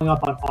agents following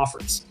up on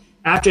offers.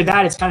 After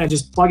that, it's kind of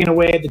just plugging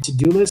away at the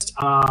to-do list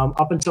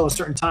up until a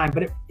certain time.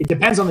 But it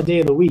depends on the day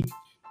of the week,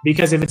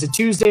 because if it's a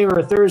Tuesday or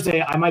a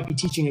Thursday, I might be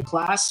teaching a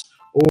class,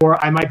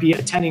 or I might be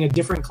attending a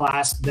different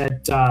class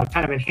that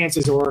kind of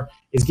enhances or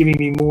is giving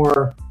me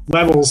more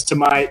levels to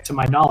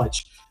my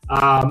knowledge.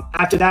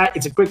 After that,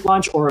 it's a quick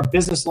lunch or a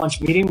business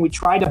lunch meeting. We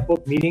try to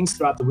book meetings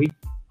throughout the week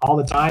all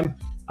the time.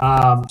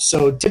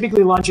 So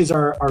typically lunches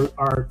are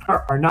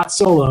not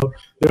solo.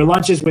 They're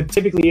lunches with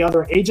typically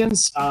other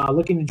agents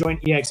looking to join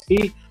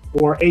EXP,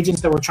 or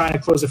agents that we're trying to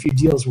close a few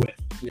deals with.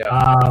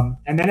 Yeah.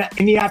 And then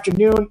in the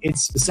afternoon,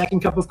 it's the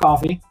second cup of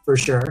coffee for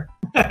sure.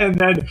 And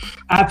then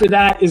after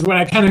that is when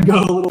I kind of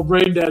go a little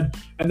brain dead.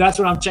 And that's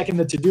when I'm checking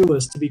the to-do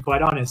list, to be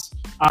quite honest.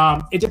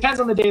 It depends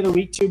on the day of the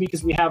week too,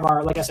 because we have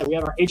like I said, we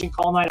have our agent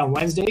call night on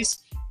Wednesdays.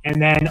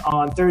 And then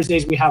on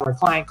Thursdays, we have our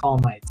client call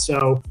night.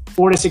 So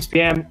 4 to 6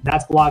 p.m.,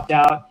 that's blocked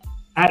out.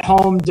 At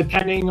home,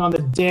 depending on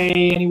the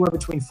day, anywhere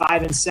between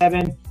 5 and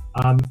 7.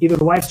 Either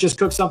the wife's just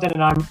cooked something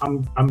and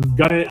I'm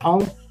gunning it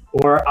home,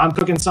 or I'm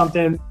cooking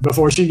something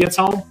before she gets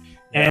home.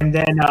 And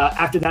then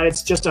after that,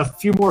 it's just a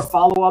few more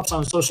follow-ups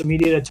on social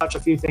media to touch a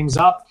few things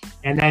up,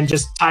 and then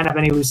just tying up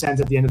any loose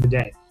ends at the end of the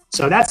day.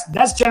 So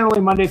that's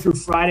generally Monday through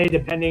Friday,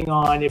 depending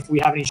on if we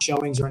have any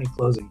showings or any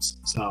closings.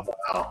 So,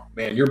 wow,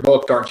 man, you're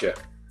booked, aren't you?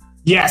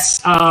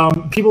 Yes.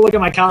 People look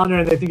at my calendar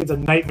and they think it's a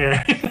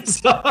nightmare.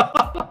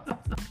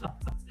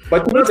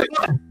 But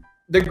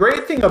the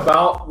great thing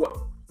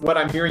about what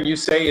I'm hearing you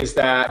say is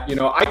that,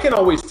 I can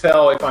always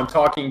tell if I'm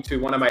talking to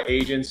one of my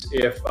agents,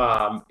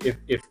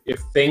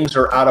 if things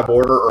are out of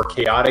order or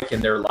chaotic in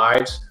their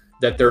lives,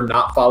 that they're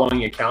not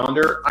following a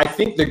calendar. I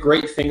think the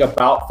great thing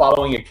about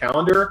following a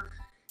calendar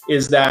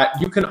is that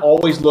you can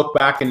always look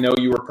back and know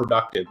you were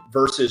productive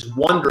versus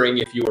wondering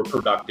if you were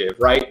productive,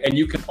 right? And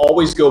you can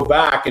always go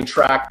back and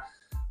track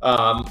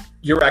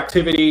your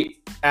activity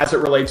as it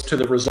relates to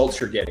the results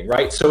you're getting,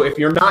 right? So if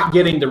you're not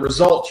getting the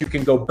results, you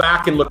can go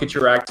back and look at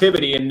your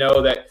activity and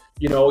know that,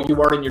 you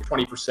weren't in your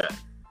 20%.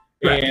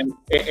 Right.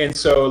 And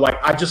so like,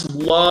 I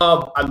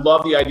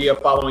love the idea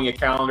of following a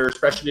calendar,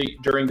 especially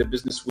during the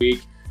business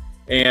week,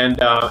 and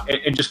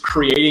just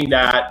creating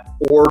that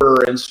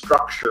order and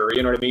structure,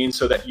 you know what I mean?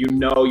 So that you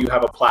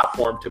have a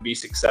platform to be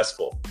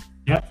successful.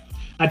 Yep.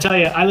 I tell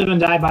you, I live and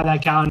die by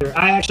that calendar.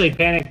 I actually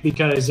panicked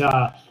because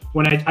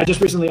when I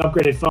just recently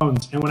upgraded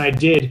phones, and when I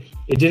did,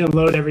 it didn't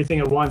load everything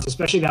at once,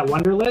 especially that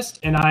Wunderlist,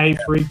 and I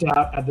freaked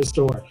out at the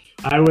store.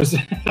 I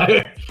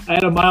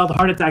had a mild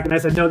heart attack, and I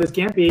said, no, this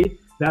can't be.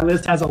 That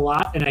list has a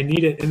lot, and I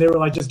need it. And they were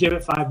like, just give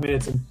it 5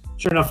 minutes. And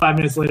sure enough, 5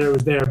 minutes later, it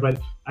was there.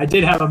 But I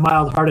did have a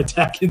mild heart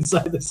attack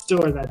inside the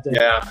store that day.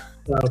 Yeah,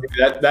 so.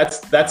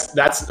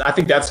 I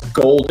think that's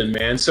golden,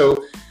 man.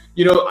 So,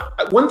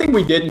 one thing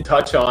we didn't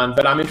touch on,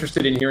 but I'm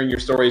interested in hearing your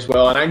story as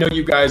well. And I know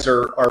you guys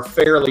are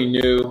fairly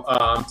new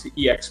to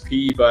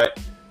EXP, but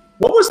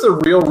what was the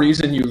real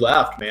reason you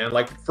left, man?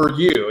 Like for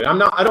you,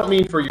 I don't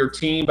mean for your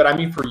team, but I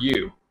mean for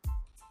you.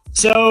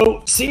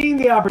 So seeing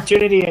the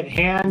opportunity at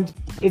hand,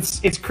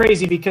 it's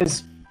crazy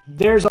because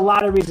there's a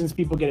lot of reasons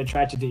people get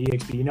attracted to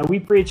EXP. We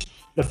preach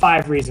the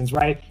 5 reasons,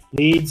 right?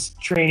 Leads,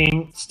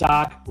 training,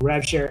 stock,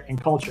 rev share,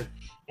 and culture.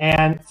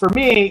 And for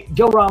me,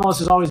 Gil Ramos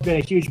has always been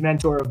a huge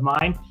mentor of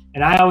mine.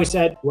 And I always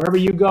said, wherever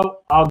you go,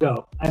 I'll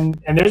go. And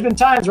there's been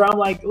times where I'm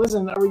like,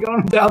 listen, are we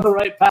going down the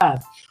right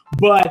path?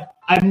 But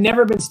I've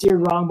never been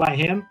steered wrong by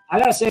him. I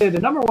got to say that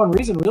the number one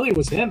reason really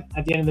was him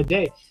at the end of the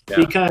day. Yeah.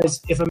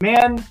 Because if a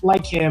man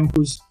like him,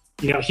 who's,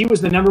 he was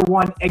the number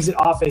 1 exit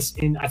office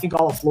in, I think,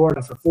 all of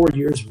Florida for 4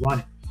 years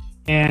running.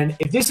 And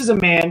if this is a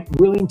man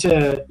willing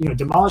to,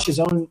 demolish his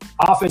own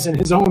office and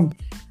his own,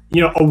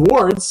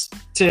 awards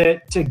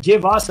to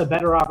give us a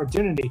better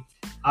opportunity,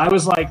 I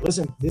was like,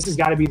 listen, this has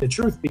got to be the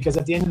truth, because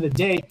at the end of the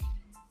day,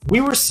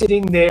 we were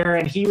sitting there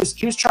and he was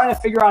trying to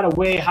figure out a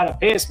way how to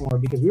pay us more,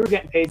 because we were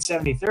getting paid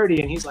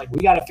 70-30, and he's like, we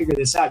got to figure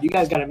this out. You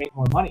guys got to make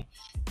more money.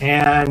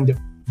 And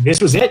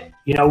this was it.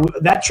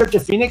 That trip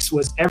to Phoenix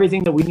was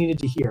everything that we needed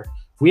to hear.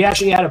 We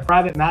actually had a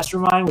private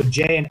mastermind with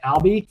Jay and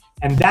Albie,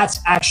 and that's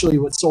actually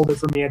what sold it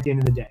for me at the end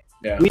of the day.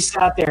 Yeah. We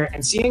sat there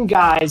and seeing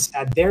guys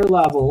at their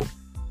level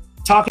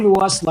talking to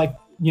us like,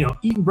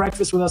 eating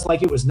breakfast with us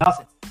like it was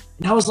nothing.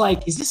 And I was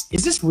like, is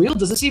this real?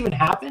 Does this even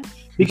happen?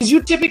 Because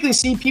you typically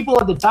see people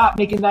at the top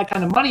making that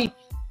kind of money,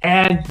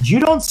 and you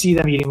don't see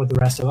them eating with the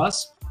rest of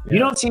us. Yeah. You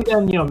don't see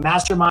them,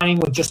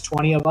 masterminding with just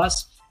 20 of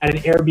us at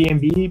an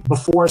Airbnb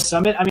before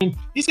Summit. I mean,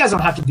 these guys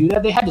don't have to do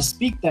that. They had to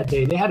speak that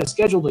day. They had a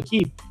schedule to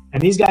keep.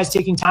 And these guys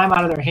taking time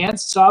out of their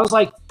hands. So I was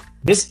like,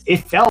 it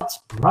felt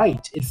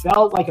right. It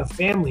felt like a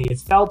family. It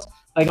felt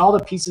like all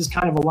the pieces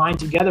kind of aligned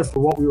together for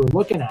what we were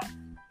looking at.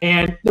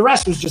 And the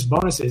rest was just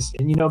bonuses.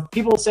 And,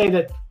 people say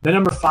that the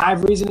number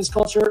 5 reason is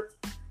culture.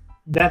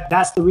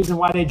 That's the reason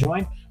why they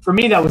joined. For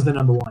me, that was the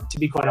number 1, to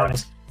be quite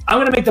honest. I'm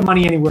going to make the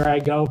money anywhere I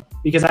go,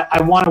 because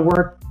I want to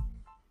work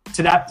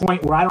to that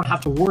point where I don't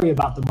have to worry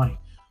about the money.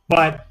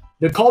 But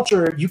the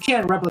culture, you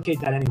can't replicate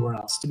that anywhere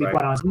else, to be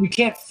quite honest. You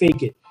can't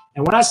fake it.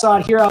 And when I saw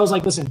it here, I was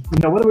like, listen,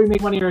 whether we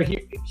make money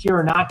here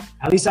or not,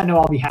 at least I know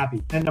I'll be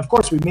happy. And of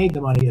course, we made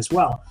the money as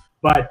well.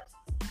 But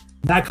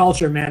that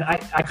culture, man,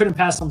 I couldn't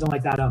pass something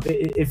like that up.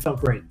 It felt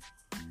great.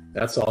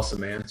 That's awesome,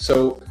 man.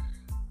 So,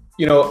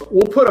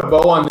 we'll put a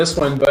bow on this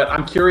one, but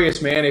I'm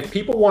curious, man, if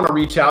people want to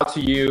reach out to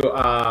you,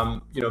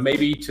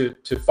 maybe to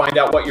find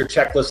out what your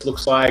checklist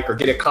looks like, or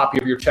get a copy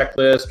of your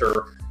checklist,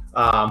 or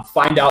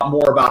find out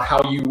more about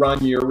how you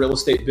run your real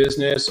estate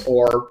business,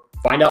 or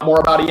find out more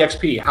about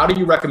EXP, how do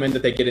you recommend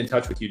that they get in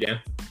touch with you, Dan?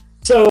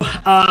 So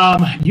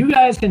you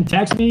guys can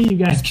text me, you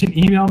guys can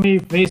email me,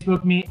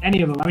 Facebook me,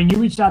 any of them. I mean, you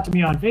reached out to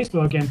me on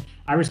Facebook, and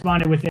I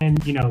responded within,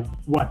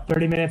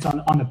 30 minutes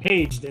on the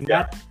page. Then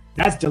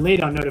that's delayed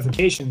on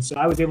notifications. So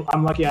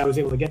I'm lucky I was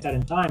able to get that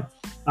in time.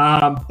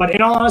 But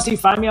in all honesty,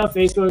 find me on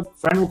Facebook,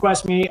 friend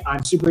request me.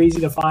 I'm super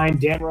easy to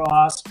find, Dan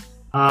Rojas.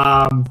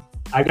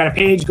 I've got a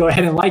page. Go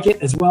ahead and like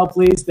it as well,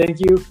 please. Thank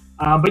you.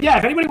 But yeah,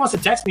 if anybody wants to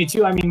text me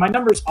too, I mean, my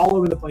number's all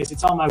over the place.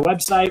 It's on my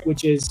website,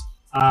 which is,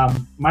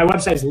 my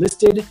website is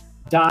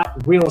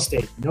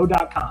listed.realestate,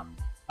 no.com.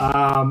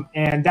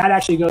 And that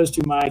actually goes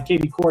to my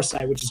KB Core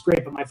site, which is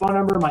great. But my phone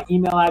number, my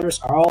email address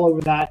are all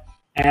over that.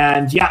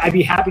 And yeah, I'd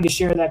be happy to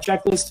share that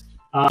checklist.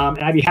 And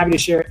I'd be happy to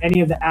share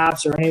any of the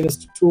apps or any of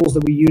the tools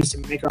that we use to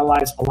make our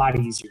lives a lot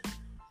easier.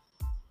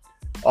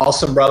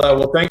 Awesome, brother.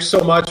 Well, thanks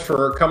so much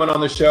for coming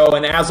on the show.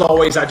 And as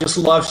always, I just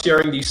love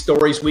sharing these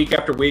stories week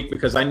after week,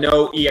 because I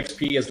know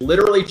EXP is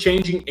literally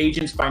changing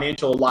agents'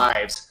 financial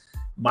lives,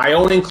 my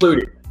own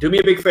included. Do me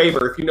a big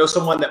favor. If you know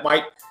someone that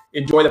might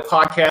enjoy the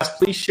podcast,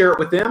 please share it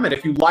with them. And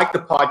if you like the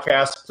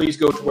podcast, please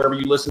go to wherever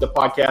you listen to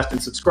podcasts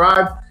and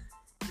subscribe.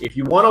 If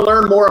you want to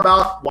learn more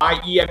about why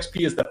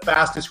EXP is the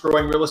fastest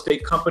growing real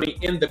estate company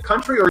in the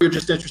country, or you're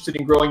just interested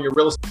in growing your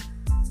real estate